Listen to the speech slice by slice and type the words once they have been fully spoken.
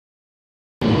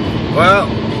Well,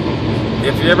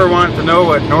 if you ever want to know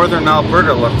what Northern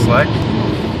Alberta looks like,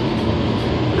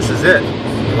 this is it.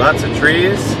 Lots of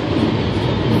trees,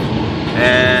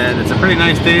 and it's a pretty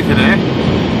nice day today.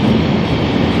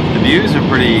 The views are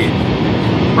pretty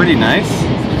nice.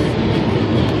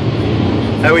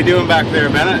 How we doing back there,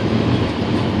 Bennett?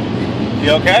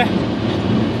 You okay?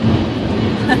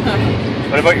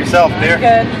 What about yourself, dear?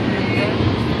 Good.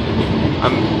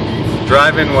 I'm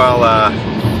driving while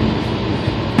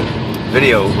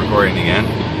video recording again.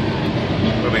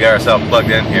 But we got ourselves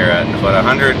plugged in here at about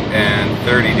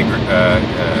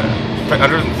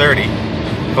 130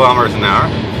 kilometers an hour.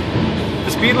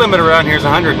 The speed limit around here is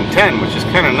 110, which is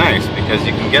kind of nice because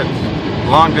you can get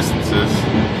long distances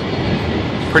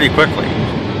pretty quickly.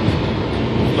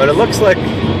 But it looks like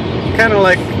kind of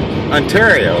like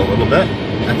Ontario a little bit.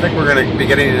 I think we're going to be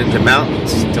getting into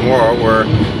mountains tomorrow. We're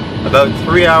about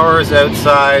 3 hours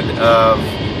outside of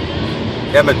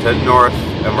Edmonton north,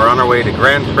 and we're on our way to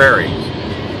Grand Prairie.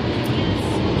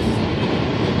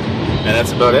 And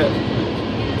that's about it.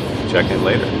 Check in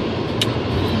later.